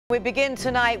We begin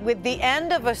tonight with the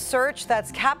end of a search that's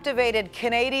captivated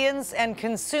Canadians and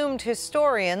consumed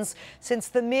historians since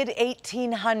the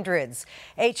mid-1800s.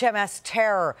 HMS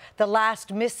Terror, the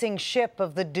last missing ship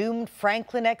of the doomed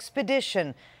Franklin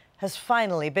expedition, has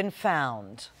finally been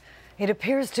found. It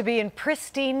appears to be in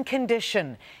pristine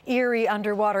condition. Eerie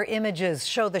underwater images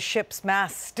show the ship's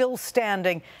mast still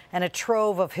standing and a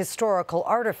trove of historical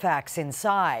artifacts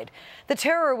inside. The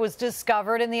Terror was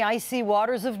discovered in the icy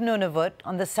waters of Nunavut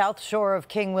on the south shore of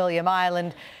King William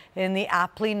Island in the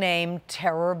aptly named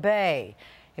Terror Bay.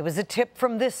 It was a tip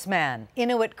from this man,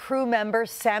 Inuit crew member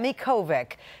Sami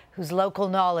Kovic, whose local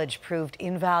knowledge proved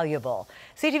invaluable.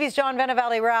 CTV's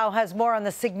Vennavally-Rao has more on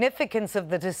the significance of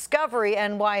the discovery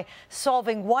and why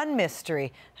solving one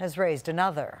mystery has raised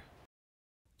another.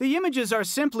 The images are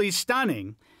simply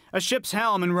stunning. A ship's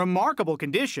helm in remarkable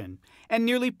condition and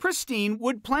nearly pristine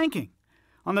wood planking.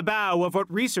 On the bow of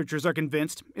what researchers are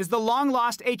convinced is the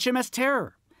long-lost HMS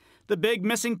Terror, the big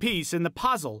missing piece in the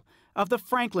puzzle of the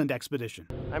Franklin expedition.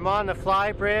 I'm on the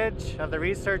fly bridge of the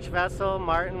research vessel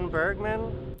Martin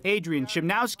Bergman. Adrian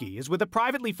Chimnowski is with a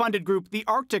privately funded group, the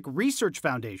Arctic Research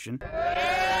Foundation.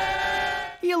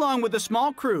 He, along with a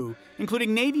small crew,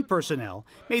 including Navy personnel,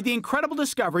 made the incredible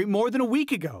discovery more than a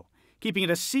week ago, keeping it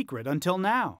a secret until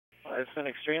now. It's been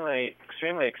extremely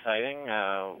exciting.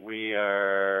 We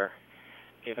are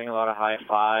giving a lot of high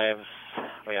fives.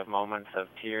 We have moments of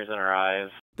tears in our eyes.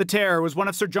 The Terror was one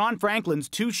of Sir John Franklin's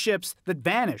two ships that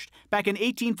vanished back in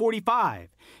 1845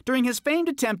 during his famed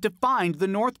attempt to find the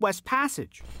Northwest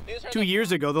Passage. 2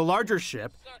 years ago, the larger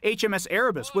ship, HMS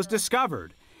Erebus, was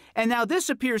discovered. And now this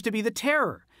appears to be the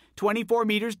Terror, 24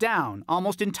 meters down,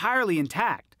 almost entirely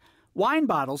intact. Wine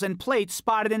bottles and plates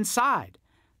spotted inside.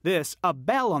 This, a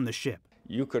bell on the ship.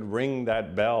 You could ring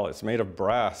that bell. It's made of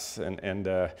brass, and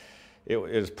it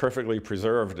is perfectly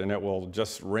preserved, and it will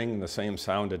just ring the same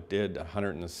sound it did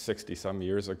 160 some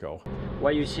years ago.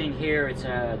 What you're seeing here, it's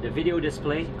the video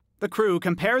display. The crew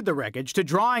compared the wreckage to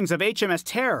drawings of HMS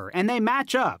Terror, and they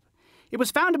match up. It was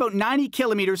found about 90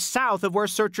 kilometers south of where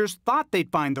searchers thought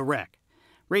they'd find the wreck,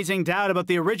 raising doubt about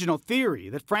the original theory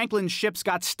that Franklin's ships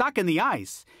got stuck in the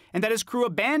ice and that his crew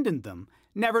abandoned them,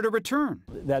 never to return.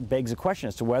 That begs a question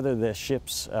as to whether the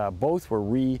ships both were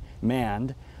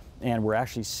remanned and were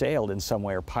actually sailed in some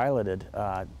way or piloted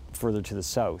further to the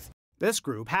south. This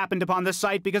group happened upon the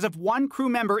site because of one crew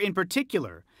member in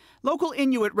particular, local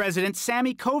Inuit resident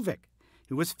Sami Kovic,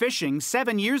 who was fishing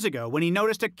 7 years ago when he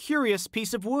noticed a curious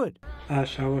piece of wood.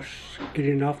 As I was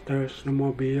getting off the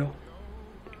snowmobile,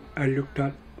 I looked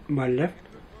at my left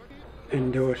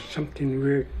and there was something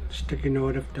weird sticking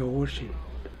out of the ocean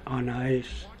on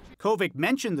ice. Kovic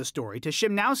mentioned the story to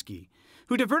Chimnowski,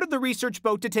 who diverted the research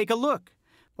boat to take a look.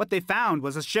 What they found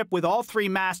was a ship with all three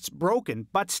masts broken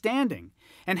but standing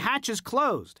and hatches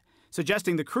closed,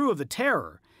 suggesting the crew of the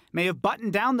Terror may have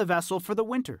buttoned down the vessel for the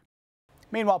winter.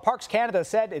 Meanwhile, Parks Canada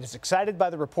said it is excited by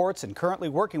the reports and currently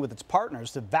working with its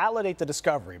partners to validate the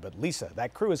discovery. But Lisa,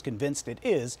 that crew is convinced it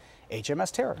is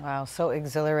HMS Terror. Wow, so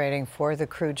exhilarating for the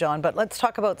crew, John. But let's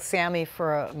talk about Sami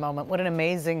for a moment. What an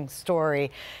amazing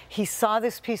story. He saw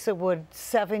this piece of wood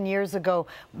 7 years ago.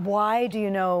 Why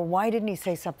didn't he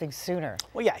say something sooner?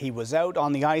 Well, yeah, he was out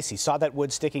on the ice. He saw that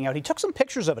wood sticking out. He took some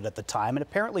pictures of it at the time and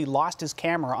apparently lost his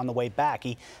camera on the way back.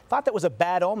 He thought that was a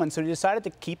bad omen, so he decided to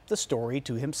keep the story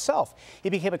to himself. He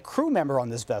became a crew member on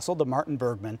this vessel, the Martin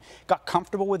Bergman, got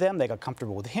comfortable with them, they got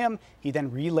comfortable with him. He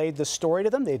then relayed the story to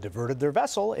them. They diverted their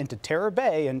vessel into Terror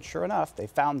Bay, and sure enough, they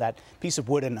found that piece of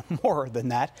wood and more than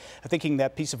that, thinking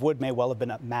that piece of wood may well have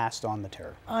been a mast on the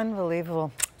Terror.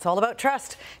 Unbelievable. It's all about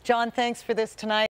trust. John, thanks for this tonight.